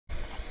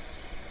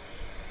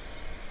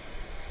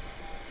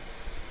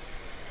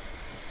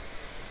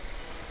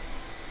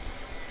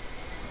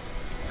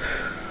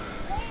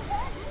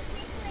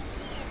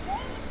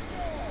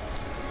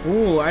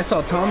I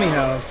saw Tommy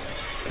House.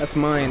 That's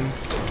mine.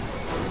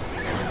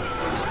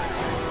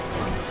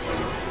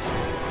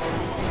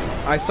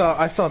 I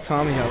saw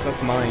Tommy House.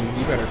 That's mine.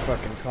 You better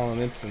fucking call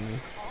him instantly.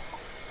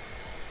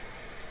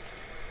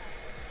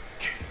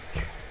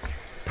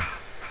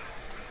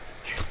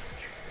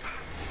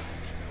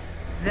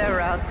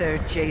 They're out there,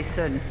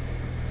 Jason.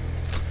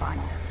 Find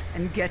them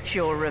and get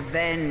your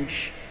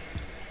revenge.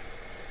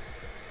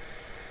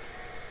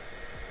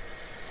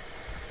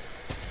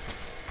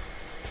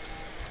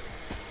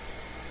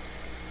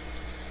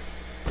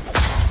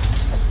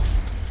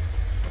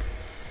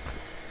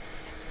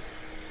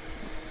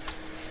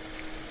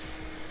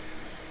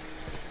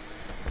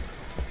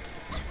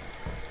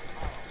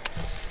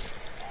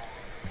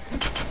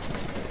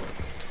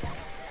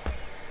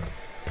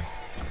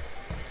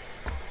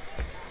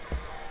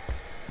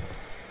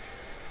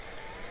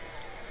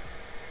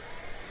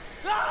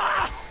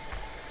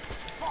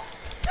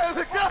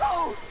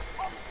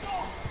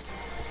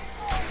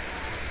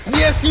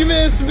 Yes, you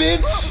missed,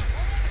 bitch!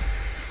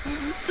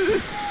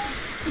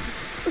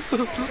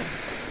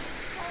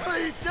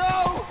 Please,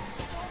 no!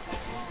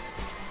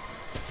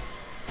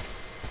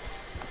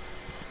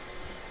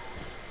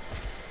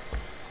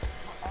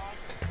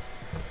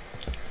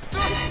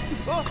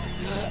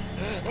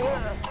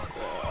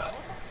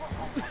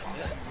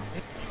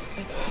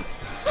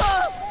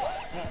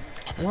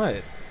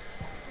 What?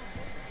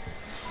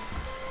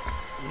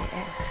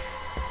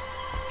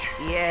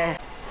 Yeah.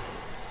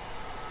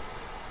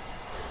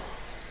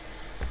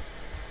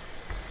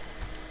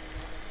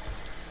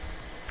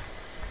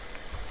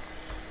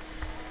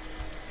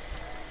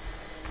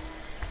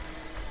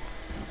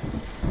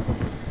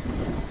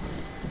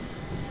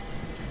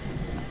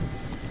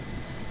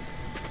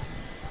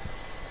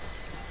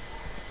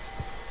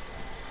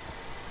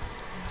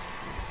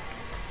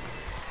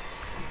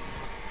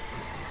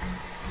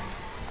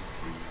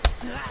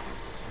 Yeah.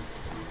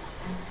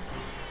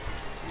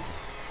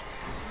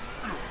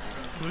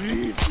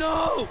 Please,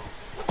 no!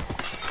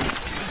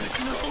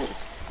 No!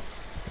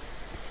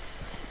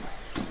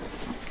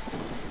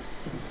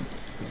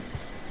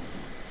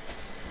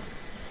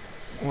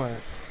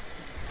 What?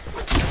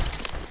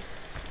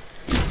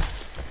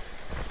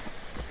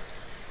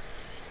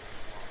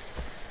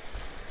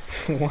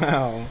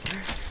 Wow.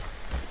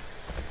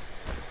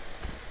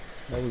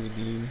 That was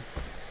mean.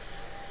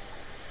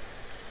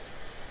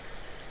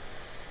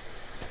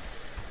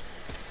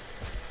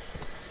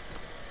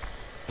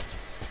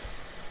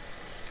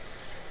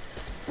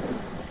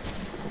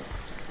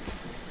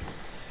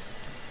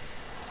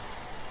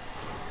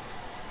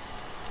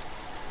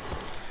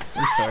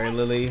 I'm sorry,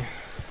 Lily.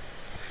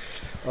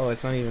 Oh,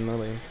 it's not even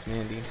Lily, it's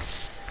Mandy.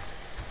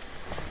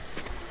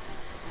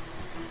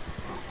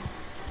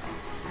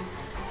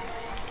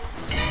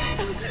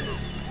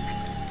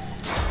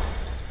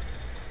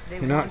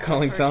 You're not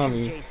calling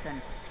Tommy.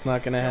 It's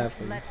not gonna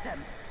happen.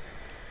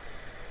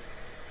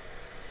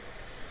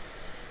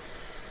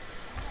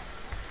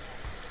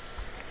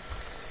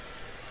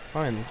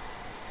 Fine.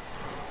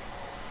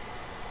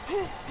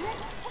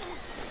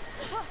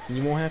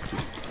 You won't have to.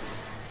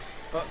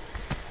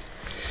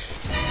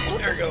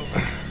 There we go.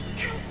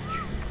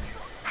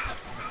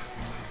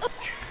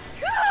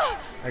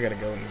 I gotta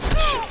go and get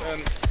shit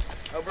done.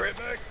 I'll be right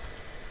back.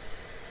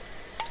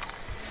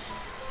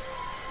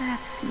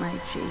 That's my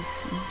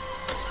Jason.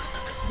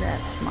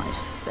 That's my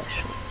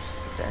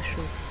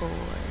special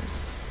boy.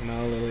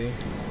 No, Lily.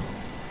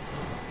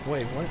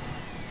 Wait, what?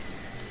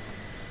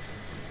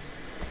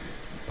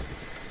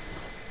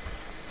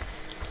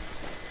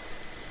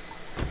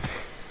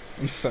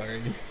 I'm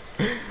sorry.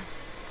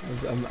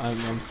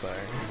 I'm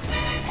sorry.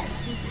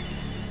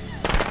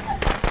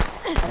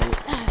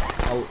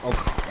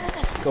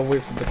 I'll go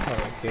wait for the car,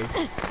 okay?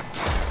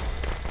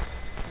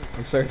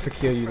 I'm sorry for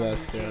killing you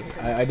last round.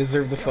 I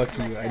deserve to fuck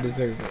you. I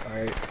deserve it,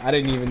 alright? I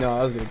didn't even know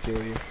I was gonna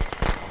kill you.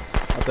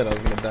 I thought I was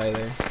gonna die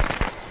there.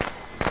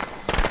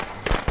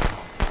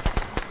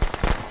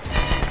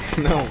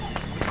 No.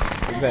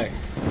 Get back.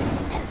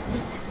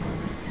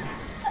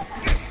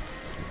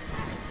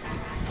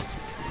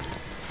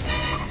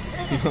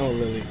 No,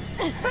 Lily.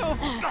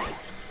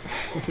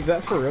 Is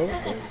that for real?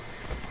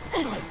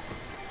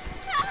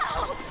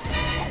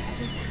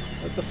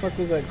 What the fuck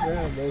was that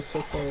grab? That was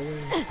so far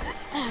away.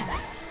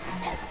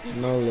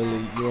 No,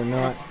 Lily, you are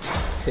not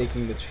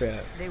taking the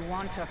trap. They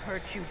want to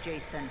hurt you,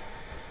 Jason.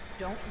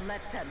 Don't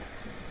let them.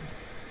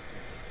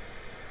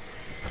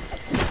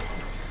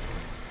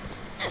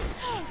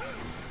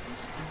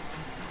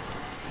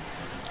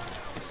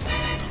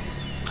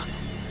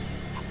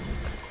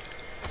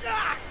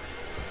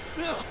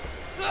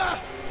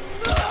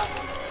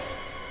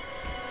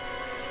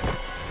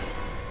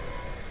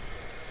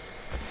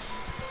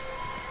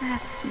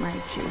 That's my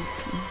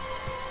Jason.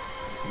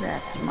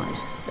 That's my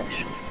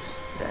special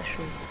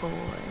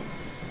boy.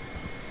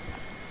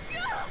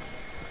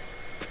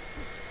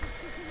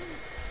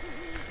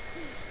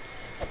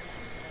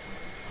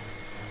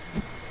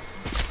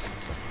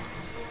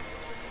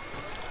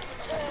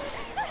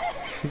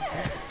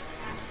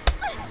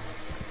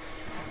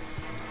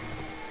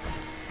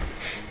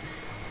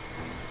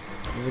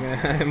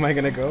 Am I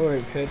gonna go or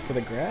head for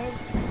the grab?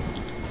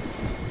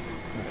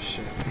 Oh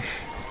shit.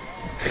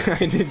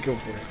 I did go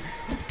for it.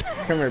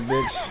 Come here,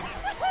 bitch.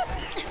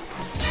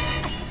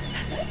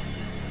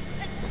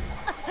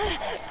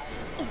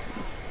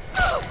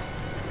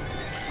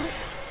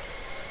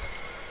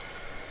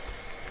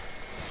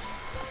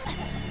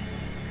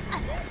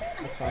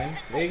 That's fine.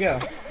 There you go.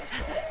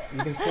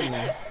 You can sit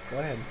now. Go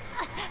ahead.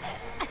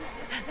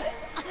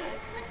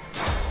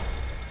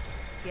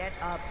 Get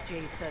up,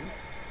 Jason.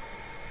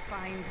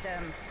 Find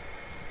them.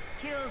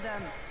 Kill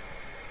them.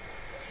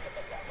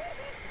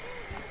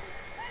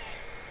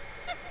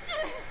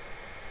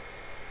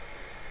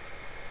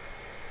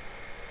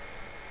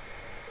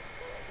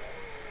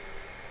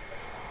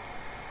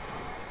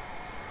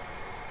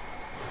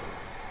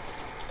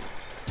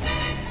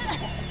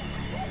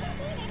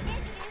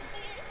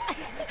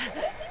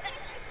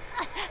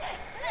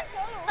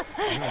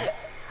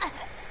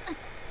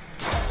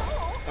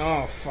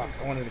 Oh fuck,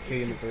 I wanted to kill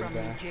you in the first From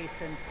me, batch.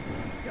 Jason.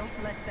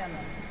 Don't let them.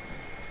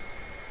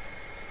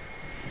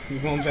 You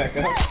going back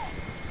up?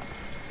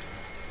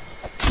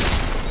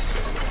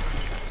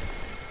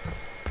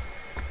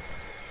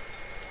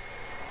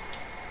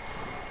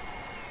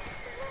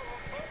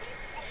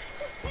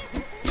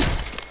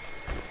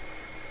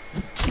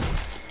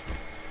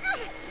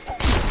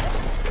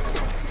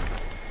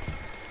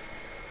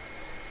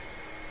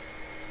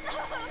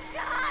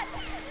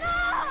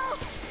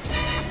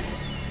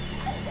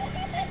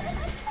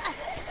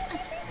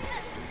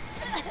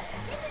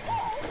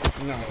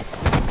 No.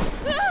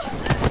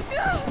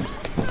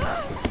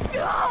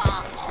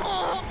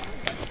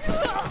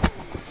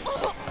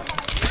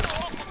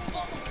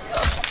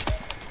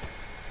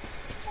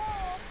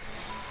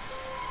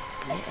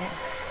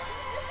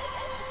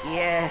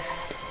 Yes.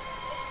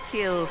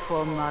 Kill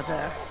for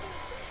mother.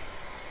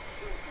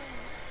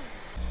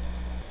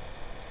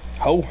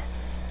 Oh.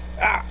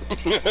 Ah.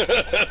 Yo,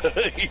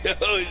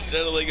 it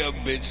sounded like a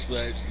bitch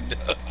slash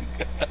dog.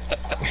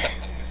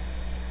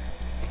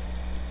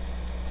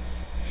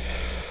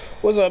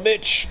 What's up,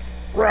 bitch?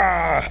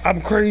 Rah!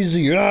 I'm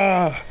crazy.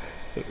 Rah!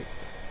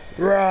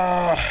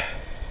 Rah!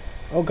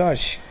 Oh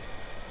gosh.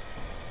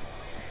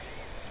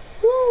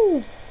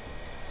 Woo!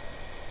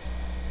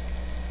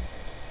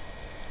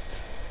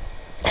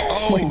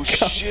 Oh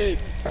shit!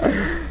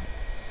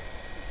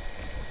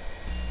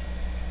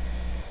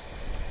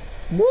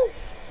 Woo!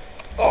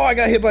 Oh, I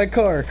got hit by a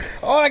car.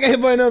 Oh, I got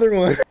hit by another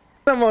one.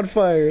 I'm on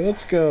fire.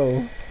 Let's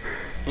go.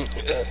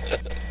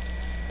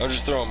 I'm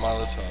just throwing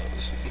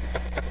Molotovs.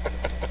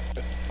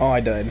 Oh, I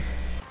died.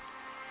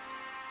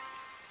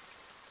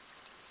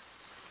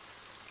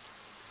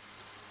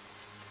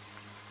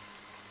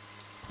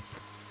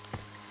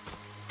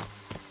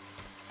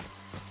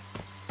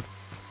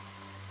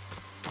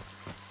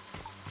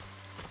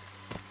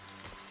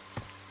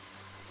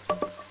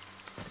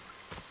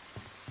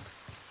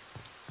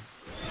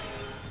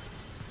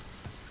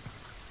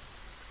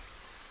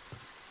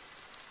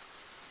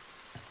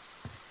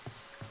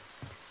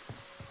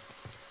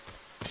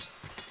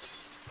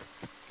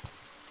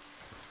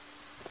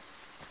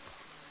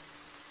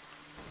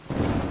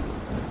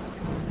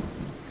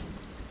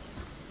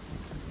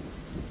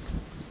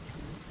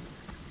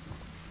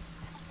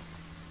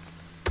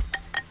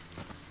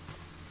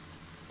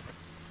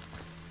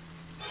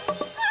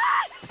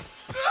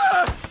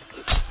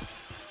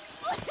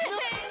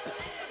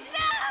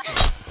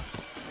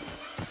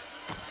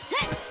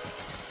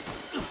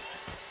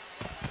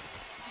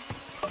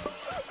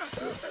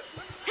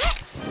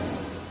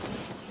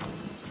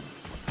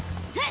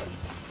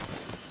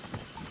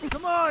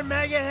 Come on,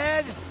 maggot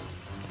head!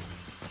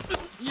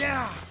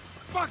 Yeah!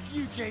 Fuck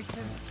you,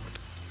 Jason!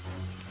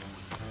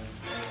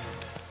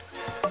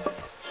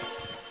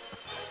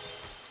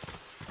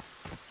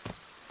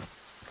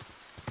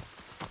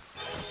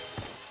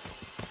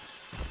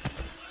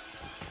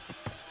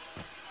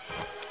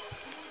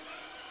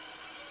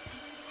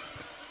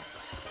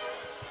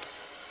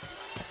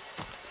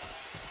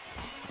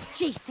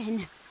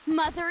 Jason,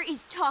 Mother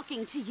is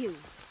talking to you.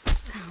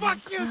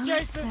 Fuck you,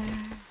 Jason!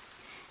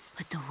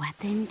 Put the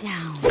weapon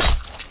down.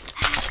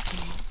 That's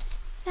it.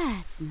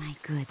 That's my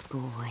good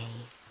boy.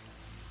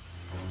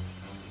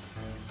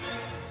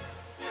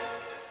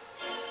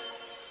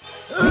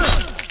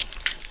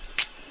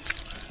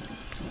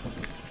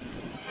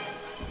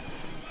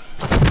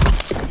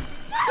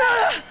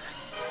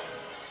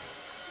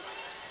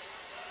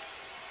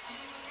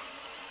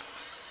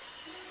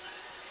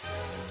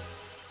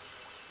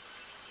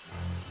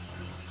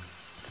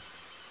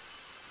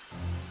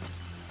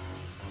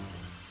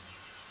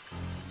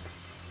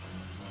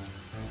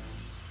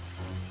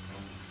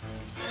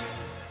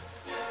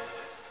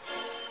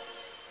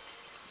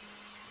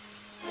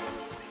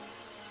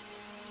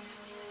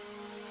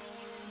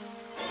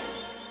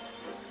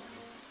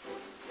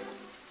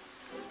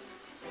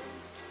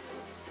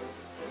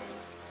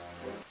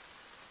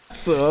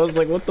 So I was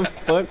like, what the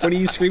fuck? What are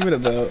you screaming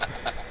about?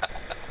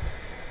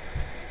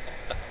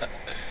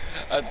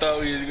 I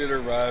thought we was gonna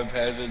ride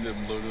past it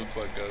and blow the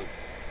fuck up.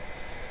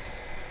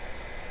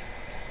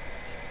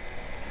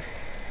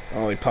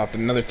 Oh, he popped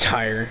another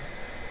tire.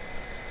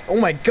 Oh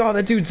my god,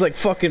 that dude's like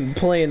fucking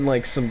playing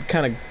like some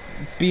kind of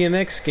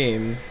BMX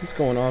game. He's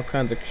going all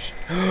kinds of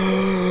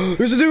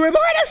There's a dude right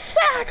behind us!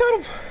 I got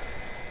him!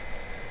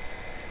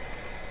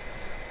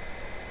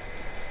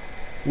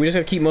 We just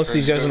gotta keep most of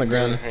these guys on the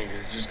ground.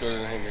 Just go to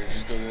the hangar.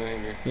 Just go to the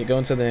hangar. Yeah, go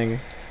inside the hangar.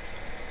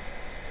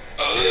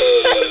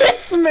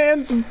 This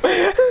man's...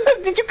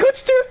 Did you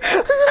glitch too?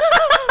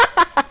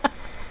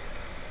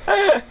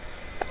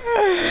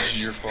 This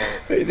is your fault.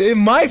 It's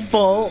my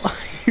fault.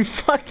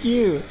 Fuck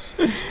you.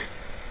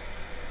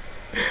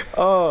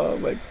 Oh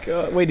my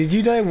god. Wait, did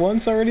you die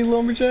once already,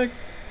 Lumberjack?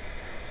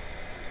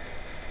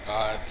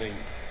 I think.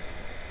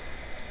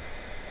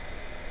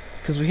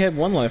 Because we had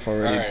one life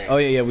already. Right. Oh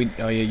yeah,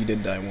 you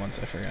did die once.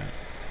 I forgot.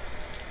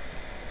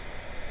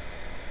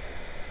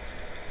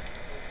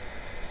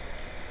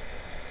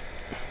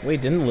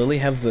 Wait, didn't Lily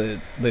have the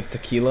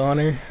tequila on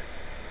her?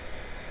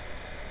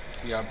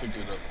 Yeah, I picked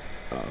it up.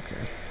 Oh,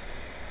 okay.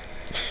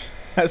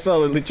 I saw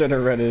Lily trying to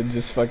run in and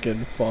just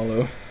fucking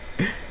follow.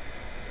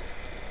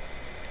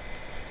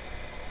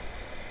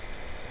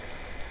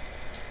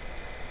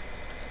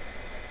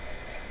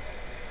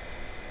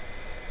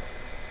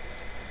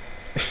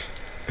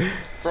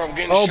 Bro, I'm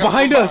getting Oh, shot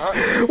behind from us!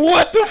 behind.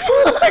 What the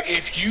fuck?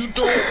 If you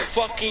don't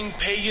fucking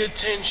pay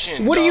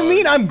attention, What do you dog.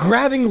 mean I'm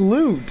grabbing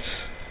loot?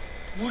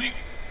 What do you...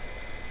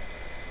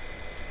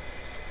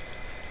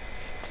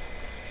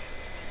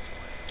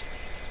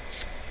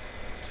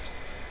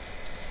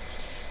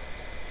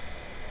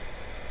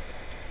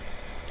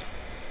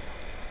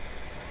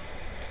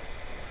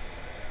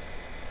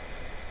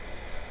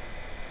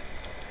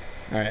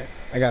 Alright,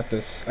 I got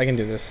this. I can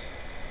do this.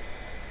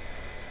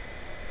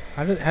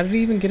 How did he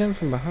even get in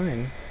from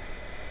behind?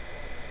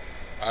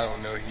 I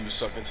don't know. He was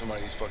sucking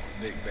somebody's fucking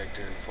dick back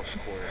there in the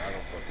fucking corner. I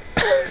don't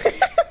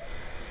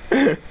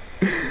fucking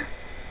know.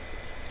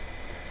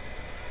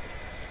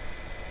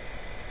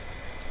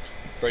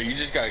 Bro, you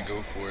just gotta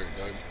go for it,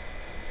 dog.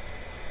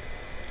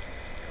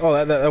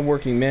 Oh, that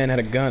working man had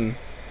a gun.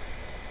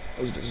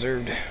 That was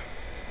deserved.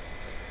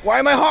 Why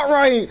am I hot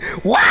riding?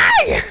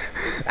 Why?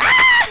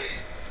 Ah!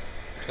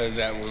 Because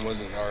that one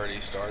wasn't already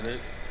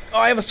started. Oh,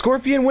 I have a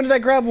scorpion. When did I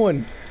grab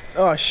one?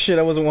 Oh shit,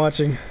 I wasn't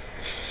watching.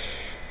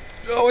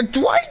 Oh,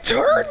 do I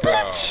turn, Bro.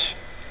 bitch?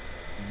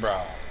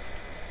 Bro.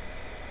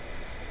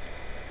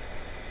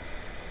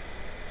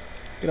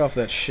 Get off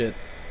that shit.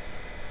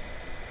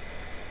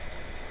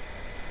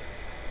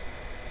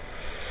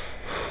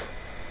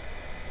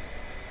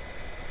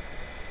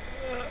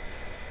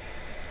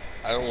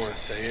 I don't want to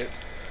say it,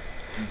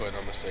 but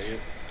I'm gonna say it.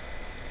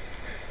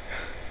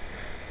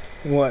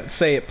 What?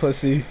 Say it,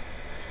 pussy.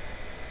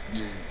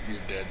 You're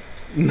dead.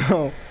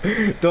 No,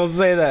 don't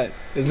say that.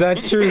 Is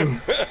that true?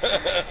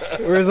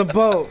 Where's a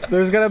boat?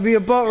 There's gotta be a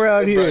boat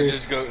around here. Bro,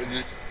 just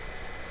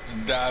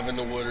dive in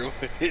the water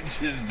with it.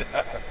 Just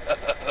dive.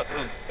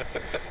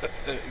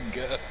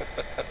 Go.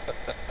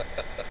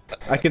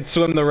 I could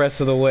swim the rest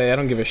of the way. I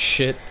don't give a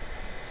shit.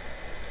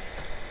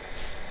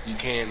 You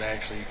can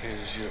actually,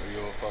 because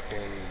you'll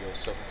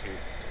suffocate.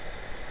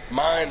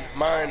 Mine.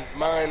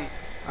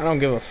 I don't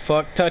give a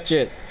fuck. Touch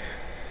it.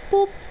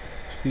 Boop.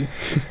 See?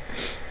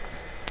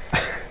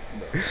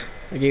 No.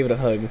 I gave it a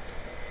hug.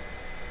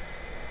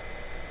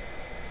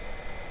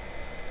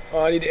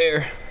 Oh, I need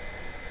air.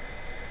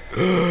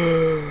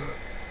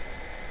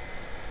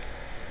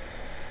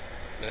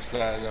 That's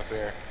not enough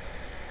air.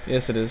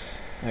 Yes, it is.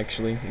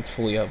 Actually, it's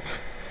fully up.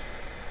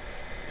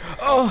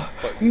 Oh,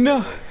 fuck.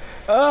 no.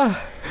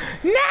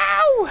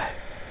 No!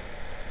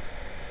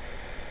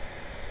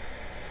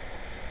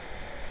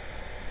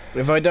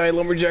 If I die,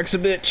 Lumberjack's a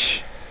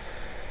bitch.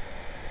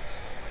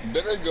 You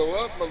better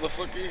go up,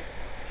 motherfucker.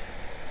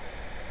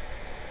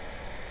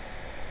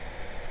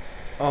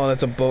 Oh,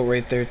 that's a boat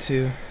right there,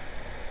 too.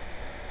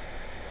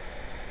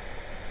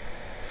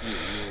 Yeah.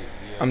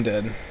 I'm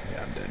dead.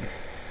 Yeah, I'm dead.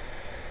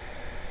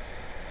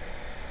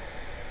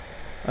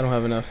 I don't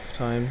have enough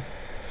time.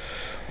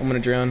 I'm gonna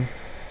drown.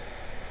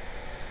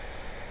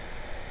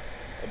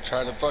 I'm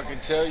trying to fucking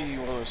tell you,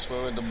 you wanna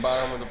swim at the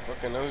bottom of the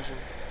fucking ocean?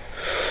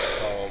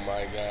 Oh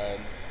my god.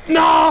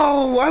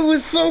 No! I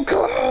was so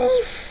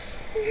close!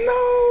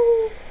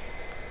 No!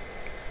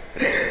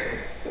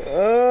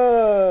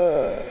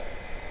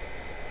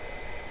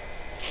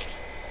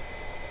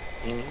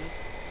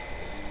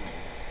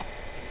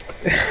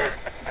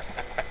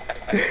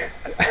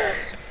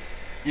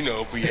 You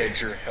know, if we had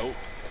your help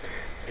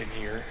in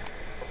here.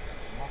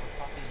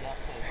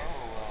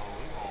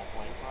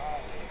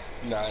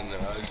 Nah, no,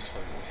 I was just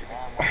fucking with you.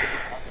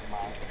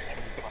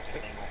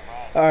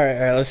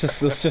 Alright,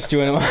 let's just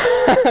join him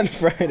on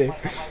Friday.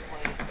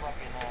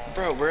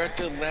 Bro, we're at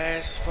the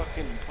last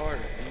fucking part,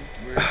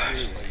 dude. We're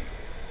like...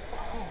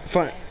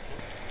 Fine.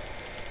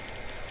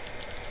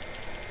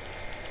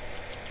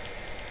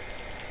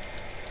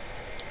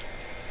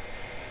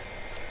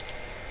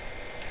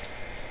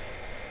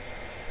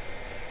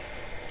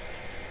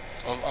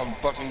 I'm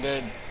fucking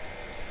dead.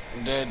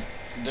 I'm dead.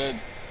 I'm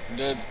dead. I'm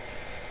dead.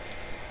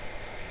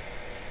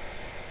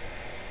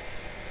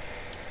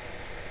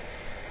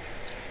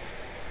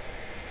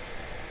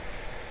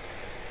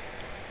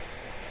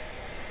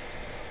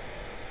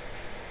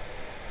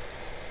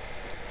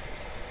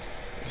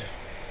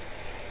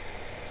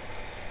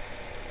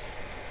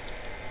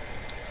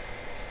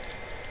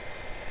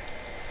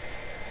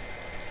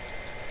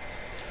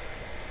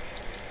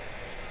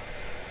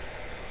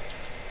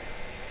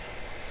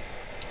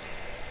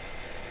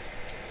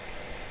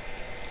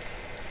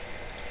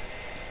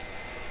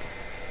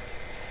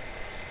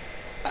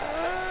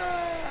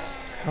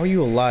 How are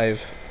you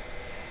alive?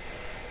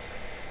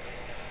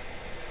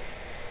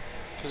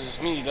 Cause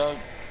it's me, dog.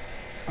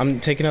 I'm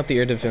taking out the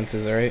air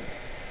defenses, alright?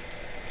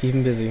 Keep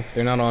them busy.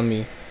 They're not on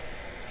me.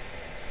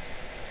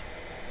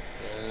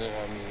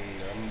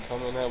 I'm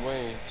coming that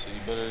way, so you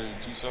better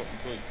do something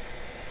quick.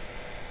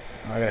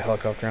 I got a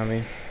helicopter on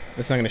me.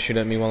 It's not gonna shoot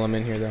at me while I'm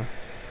in here, though.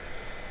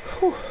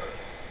 Whew.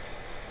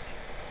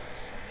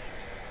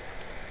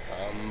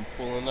 I'm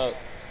pulling up.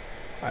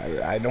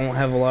 I don't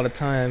have a lot of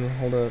time.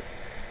 Hold up.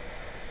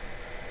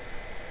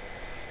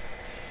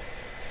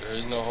 There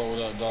is no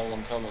hold up, dog.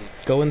 I'm coming.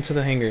 Go into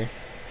the hangar.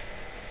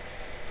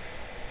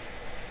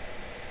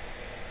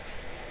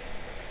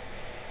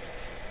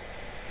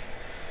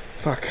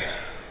 Fuck.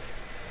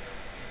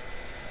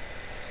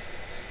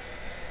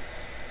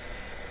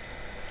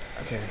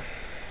 Okay.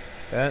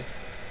 That.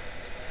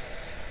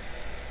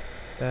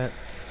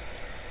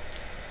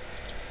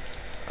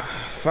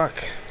 Fuck.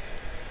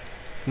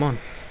 Come on.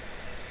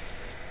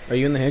 Are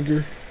you in the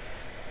hangar?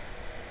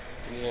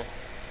 Yeah.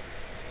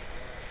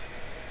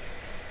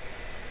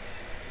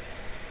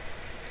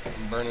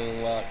 I'm burning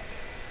a lot.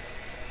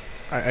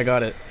 I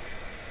got it.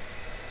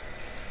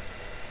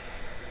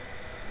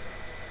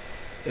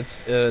 It's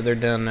they're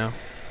done now.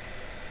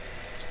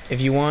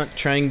 If you want,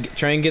 try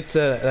and get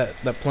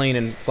that plane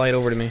and fly it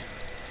over to me.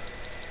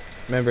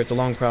 Remember, it's a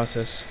long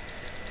process.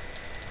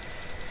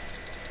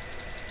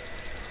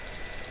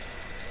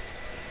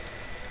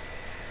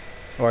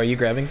 Oh, are you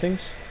grabbing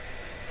things?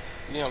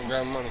 Yeah, I'm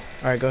grabbing money.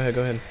 All right, go ahead.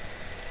 Go ahead.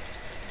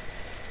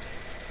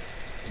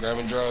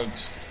 Grabbing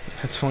drugs.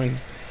 That's fine.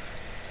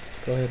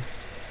 Go ahead.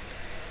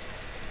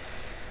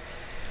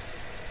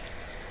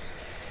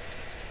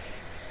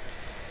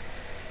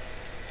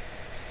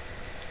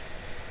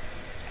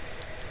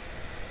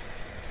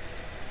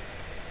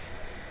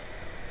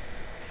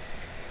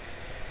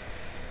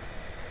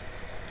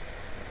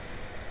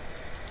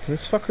 Can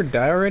this fucker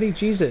die already?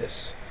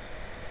 Jesus.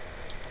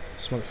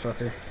 This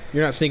motherfucker.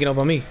 You're not sneaking up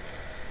on me.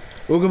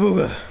 Ooga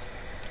booga.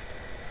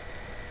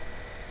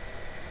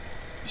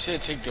 You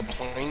said take the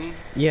plane?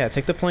 Yeah,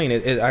 take the plane.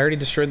 I already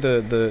destroyed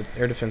the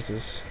air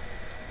defenses.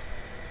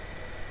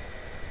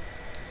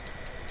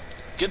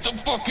 Get the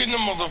fuck in the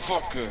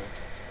motherfucker!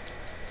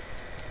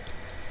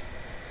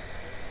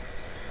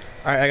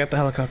 Alright, I got the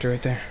helicopter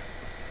right there.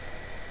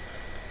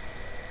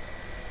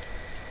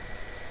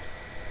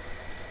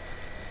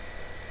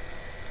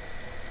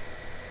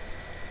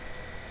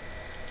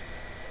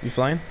 You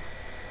flying?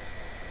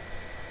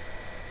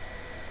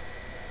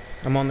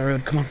 I'm on the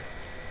road, come on.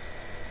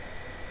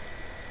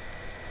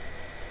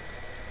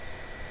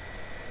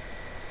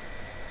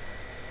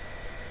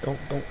 Don't.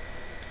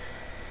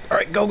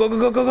 Alright, go.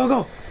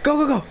 Go.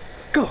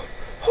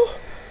 Whew.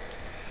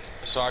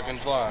 So I can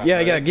fly. Yeah,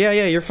 right? yeah,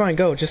 you're fine,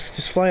 go. Just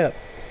fly up.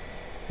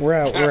 We're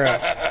out.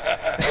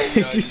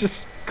 You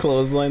just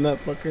clothesline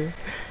that fucker.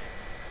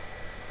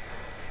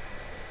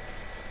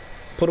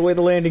 Put away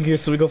the landing gear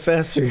so we go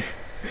faster.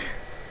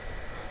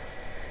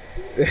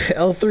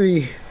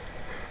 L3,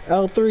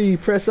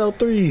 press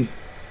L3.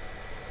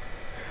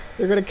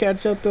 They're gonna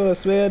catch up to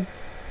us, man.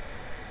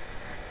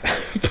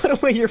 Put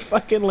away your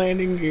fucking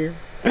landing gear.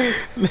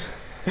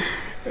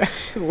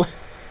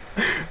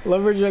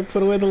 Lumberjack,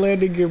 put away the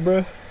landing gear,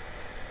 bro.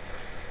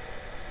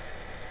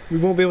 We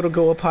won't be able to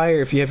go up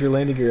higher if you have your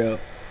landing gear out.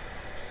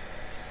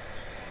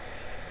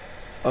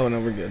 Oh no,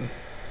 we're good.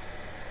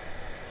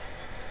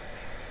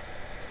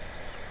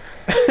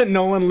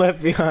 No one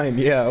left behind.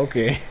 Yeah,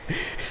 okay.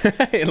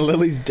 And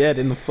Lily's dead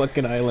in the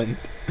fucking island.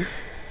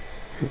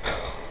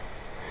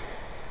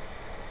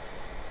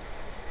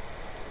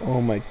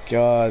 Oh my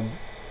god.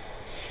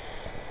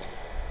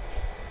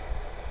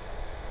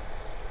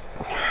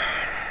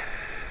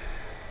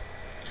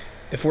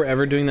 If we're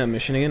ever doing that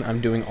mission again,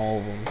 I'm doing all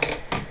of them.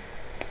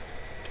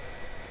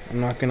 I'm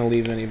not gonna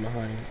leave any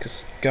behind,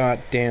 because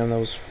god damn, that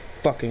was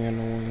fucking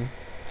annoying.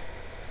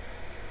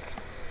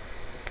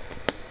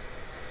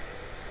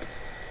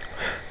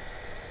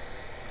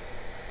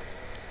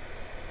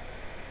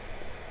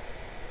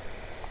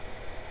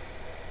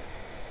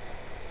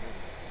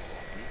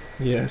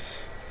 Yes.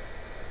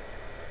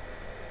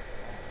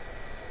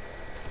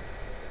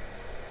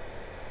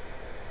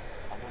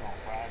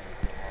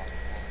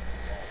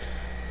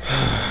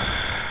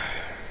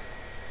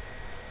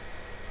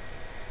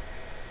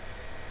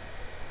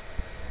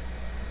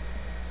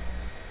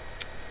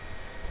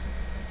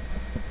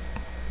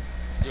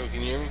 Yo,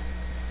 can you hear me?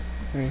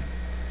 Hey.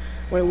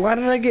 Wait, why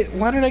did I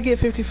get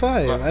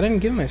 55? I didn't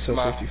give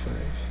myself 55.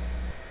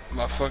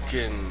 My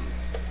fucking...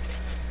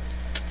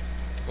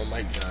 My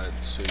mic died,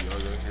 so y'all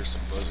gonna hear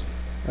some buzzing.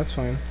 That's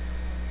fine.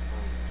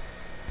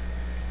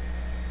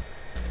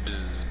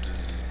 Bzz,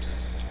 bzz,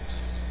 bzz,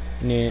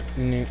 bzz.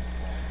 Nah.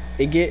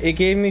 It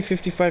gave me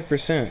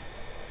 55%.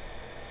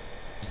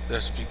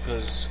 That's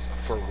because,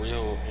 for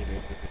real, in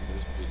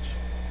this bitch.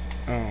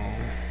 Oh.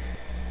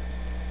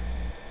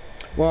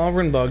 Well, I'll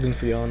run Bogdan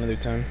for y'all another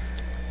time.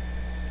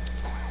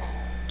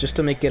 Just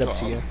to make it up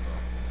to you.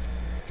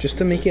 Just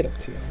to make it up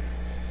to you.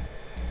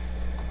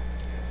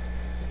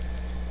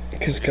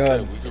 Cause Like I God.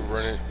 said, we can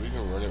run it. We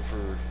can run it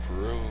for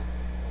real.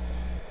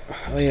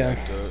 Oh yeah.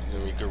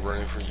 Then we could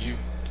run it for you.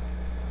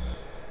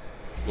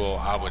 Well,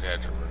 I would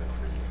have to run it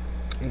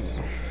for you. Mm.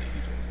 So, he's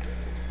already got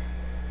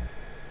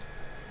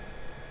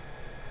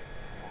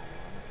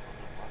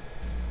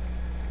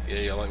it. Yeah,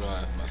 y'all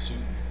like my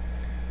suit?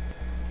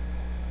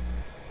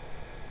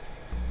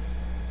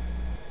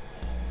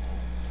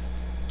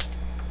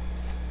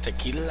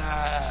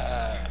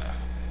 Tequila.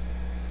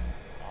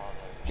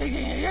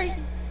 Yeah.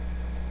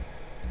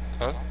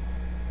 Huh?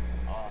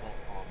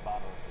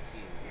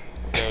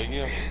 Hell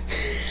yeah.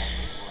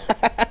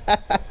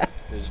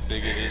 As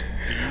big as his D.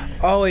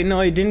 Oh wait,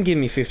 no, it didn't give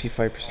me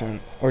 55%.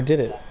 Or did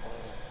it?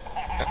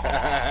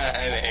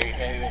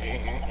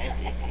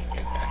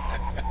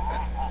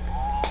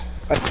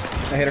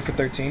 I hit her for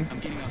 13. I'm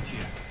getting out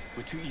here.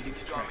 We're too easy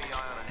to track.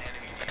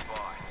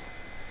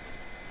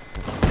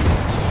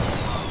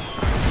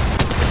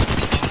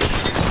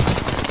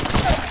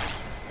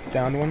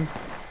 Downed one.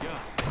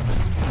 Yeah.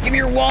 Give me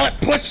your wallet,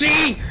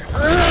 pussy!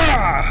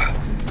 Ugh!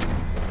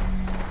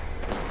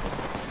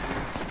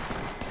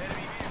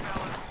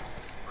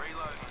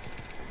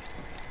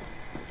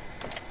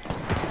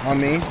 On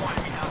me.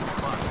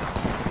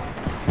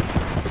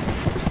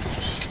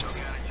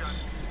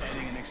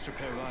 Adding an extra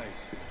pair of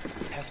eyes.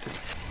 Have to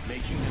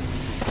making them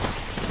move.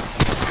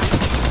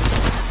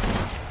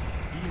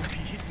 EMP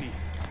hit me.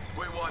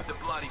 We wiped the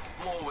bloody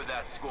floor with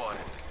that squad.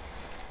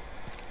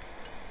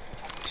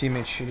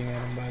 Teammates shooting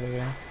at him, by the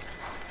way.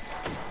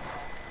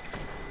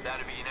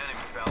 That'd be an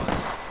enemy,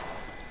 fellas.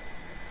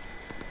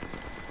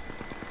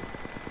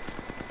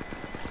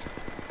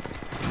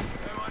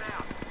 Everyone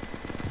out.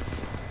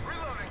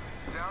 Reloading.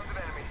 Down to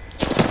the enemy.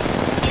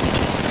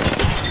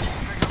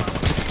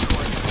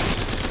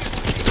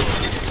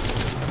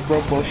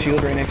 Broke both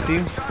shield right next to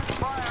you. Shots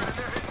fired and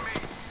they're hitting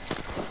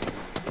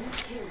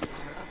me.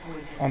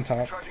 On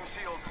top. Charging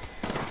shields.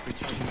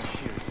 Recharging my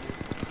shields.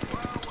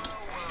 Well. Look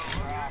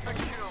at the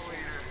kill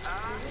leader.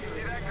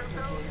 See that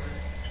crypto?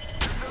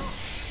 Crypto?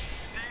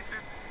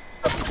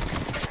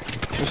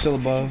 See We're still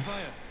above.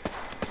 Fire.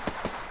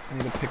 I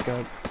need to pick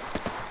up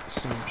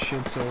some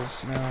shield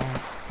cells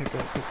now. Pick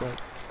up.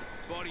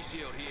 Body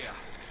shield here.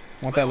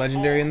 Want that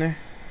legendary in there?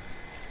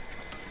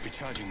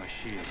 Recharging my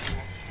shield.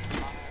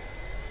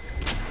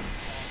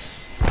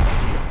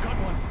 Got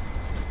one.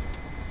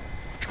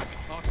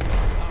 Oxford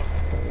out.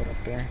 Got that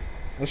up there.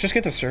 Let's just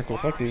get the circle.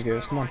 Fuck these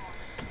guys. Come on.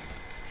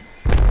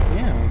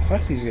 Yeah,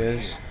 fuck these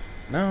guys.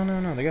 No.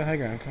 They got high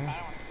ground. Come on.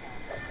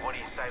 What do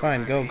you say?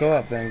 Fine. Go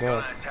up then. Go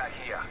up. Attack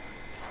here.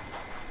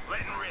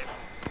 Let and rip.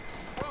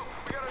 Whoa,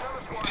 we got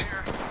another squad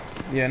here.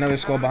 Yeah, another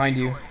squad behind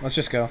you. Let's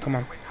just go. Come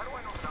on. How do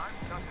I know time?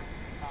 Nothing.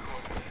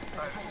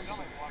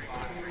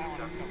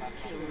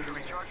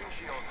 Recharging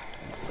shields.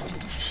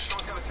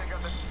 Someone's gotta take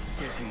out this.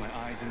 Getting my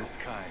eyes in the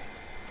sky.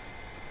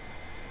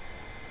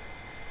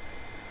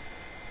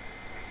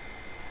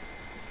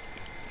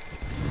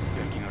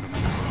 Backing out of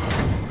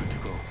my good to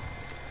go.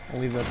 I'll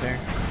leave that there.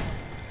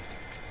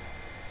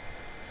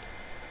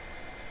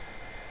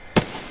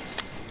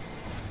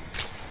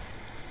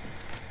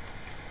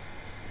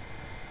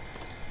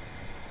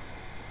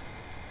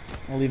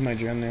 I'll leave my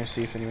drone there,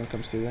 see if anyone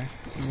comes through there.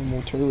 And then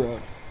we'll turn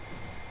around.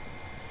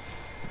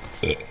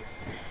 10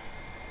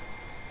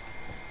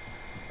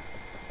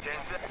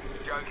 seconds.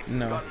 Joking.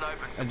 No, Got an open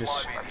I just-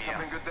 supply bin here.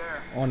 Something good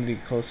there. I want to be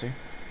closer.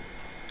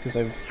 Because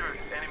I've Stu,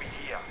 enemy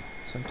here.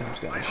 sometimes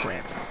gotten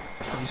shot.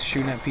 He's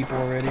shooting at people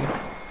already.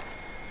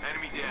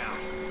 Enemy down.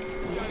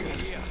 Target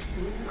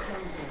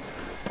here.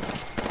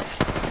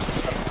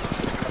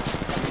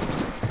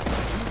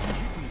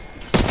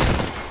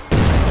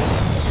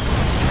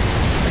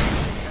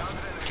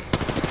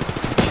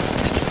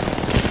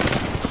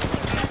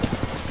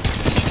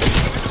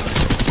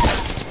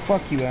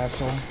 Fuck you,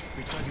 asshole.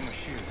 Recharging my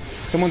shield.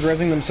 Someone's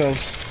rezzing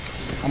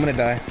themselves. I'm gonna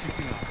die.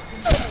 Missing up.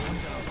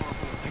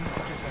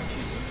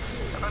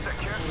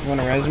 You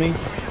wanna res me? Wow.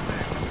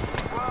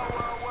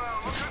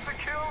 Look who's the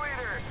kill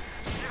leader.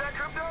 See that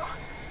crypto?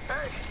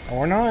 Hey,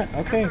 Or not?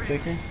 Okay,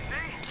 Faker. see?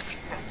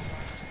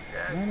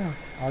 No.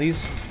 I'll use...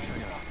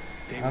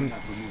 They will I'm-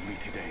 not remove me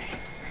today.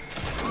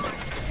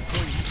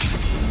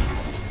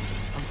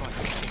 I'm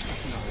fine.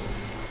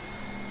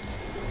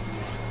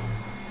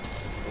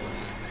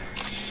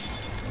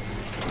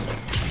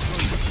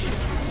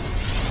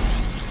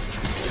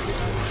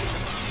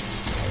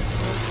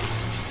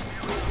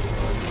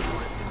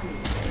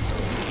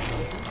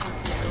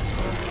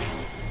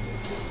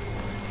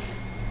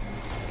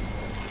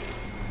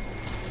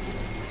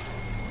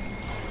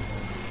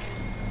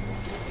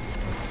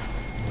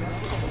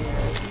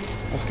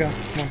 Let's go.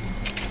 Come on.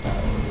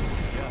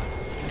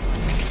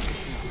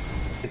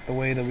 It's the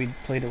way that we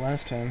played it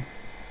last time.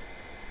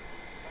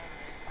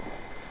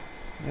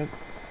 Yep.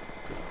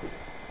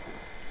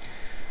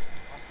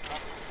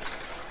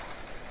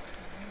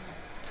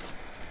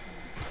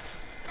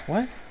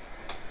 What?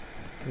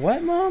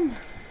 What, Mom?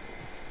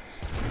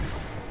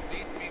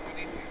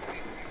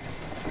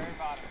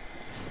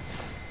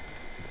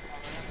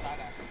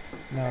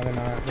 No, they're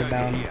not. They're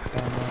down.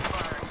 Down low.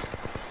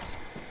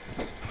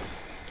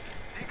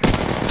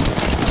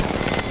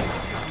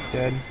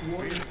 Dead.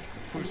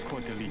 Full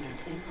squad deleted.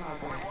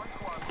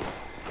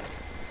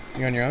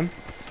 You're on your own?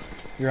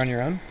 You're on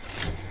your own?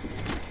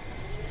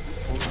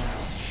 Hold on.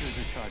 Shields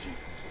are charging.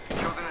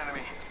 Killed an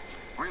enemy.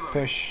 Reload.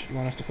 Push. You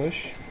want us to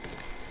push?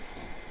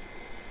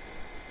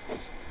 No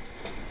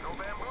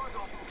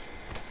bamboozle.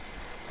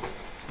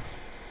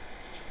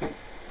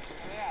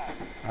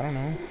 I don't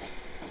know.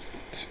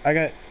 I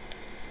got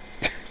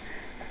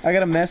I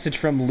got a message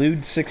from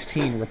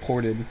Lude16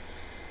 reported.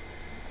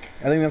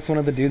 I think that's one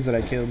of the dudes that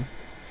I killed.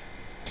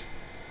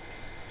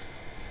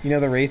 You know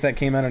the wraith that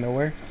came out of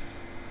nowhere?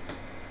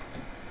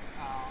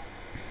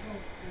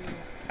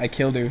 I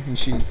killed her and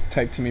she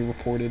typed to me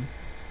reported.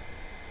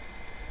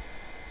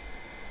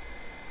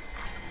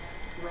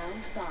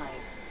 Round 5.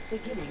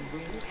 Beginning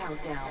ring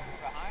countdown.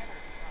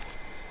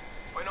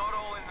 We're not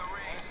all in the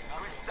ring.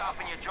 Quit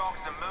stuffing your jocks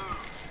and move.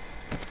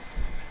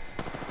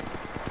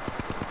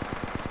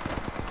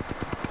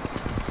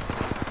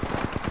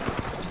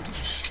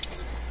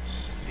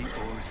 The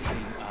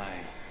all-seeing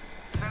eye.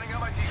 Setting up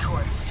my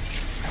decoy.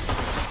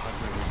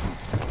 Hardware reboot.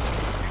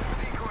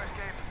 Decoy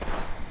escape.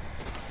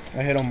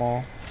 I hit them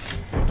all.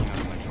 Breaking out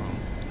of my drone.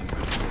 I'm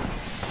good.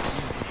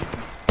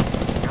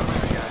 Come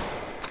here, guys.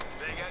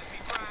 There goes me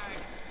frag.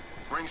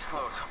 Ring's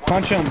close.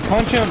 Punch him!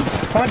 Punch him!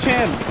 Punch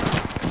him!